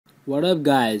What up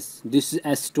guys, this is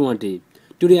S20.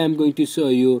 Today I'm going to show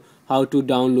you how to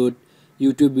download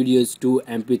YouTube videos to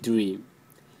Mp3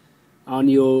 on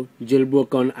your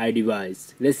jailbroken on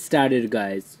iDevice. Let's start it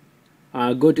guys.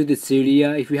 Go to the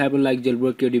Syria. If you haven't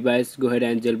jailbroke your device, go ahead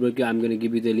and jailbreak it. I'm gonna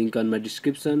give you the link on my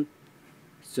description.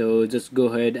 So just go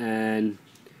ahead and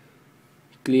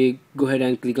click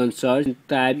on search and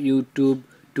type YouTube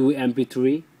to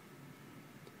Mp3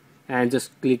 and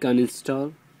just click on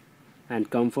install and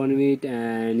confirm it,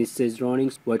 and it says running.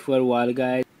 Wait for a while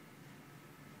guys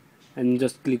and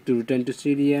just click to return to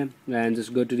Syria and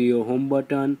just go to your home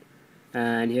button,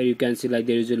 and here you can see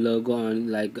there is a logo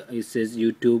on it says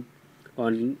YouTube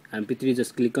on mp3.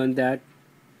 Just click on that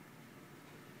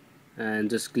and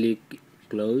just click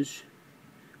close,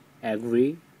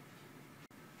 agree,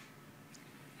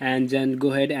 and then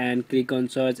go ahead and click on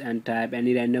search and type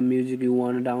any random music you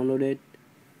want to download it,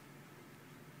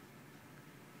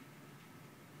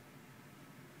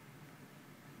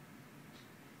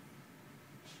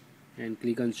 and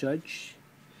click on search.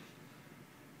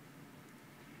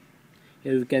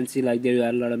 Here you can see there are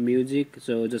a lot of music,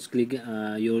 so just click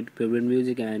your favorite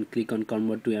music and click on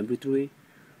convert to mp3,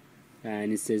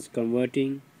 and it says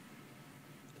converting,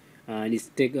 and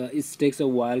it takes a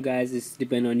while guys. It's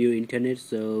depend on your internet,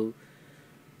 so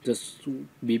just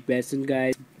be patient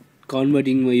guys.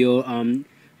 Converting your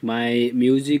my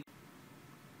music.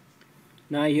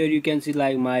 Now here you can see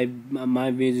my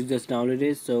music just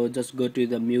downloaded, so just go to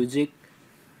the music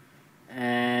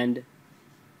and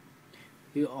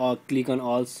you click on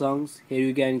all songs. Here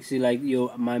you can see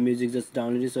your my music just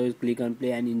downloaded, so click on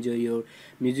play and enjoy your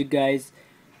music guys.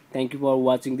 Thank you for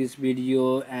watching this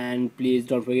video, and please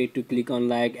don't forget to click on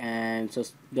like and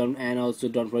also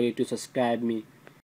don't forget to subscribe me.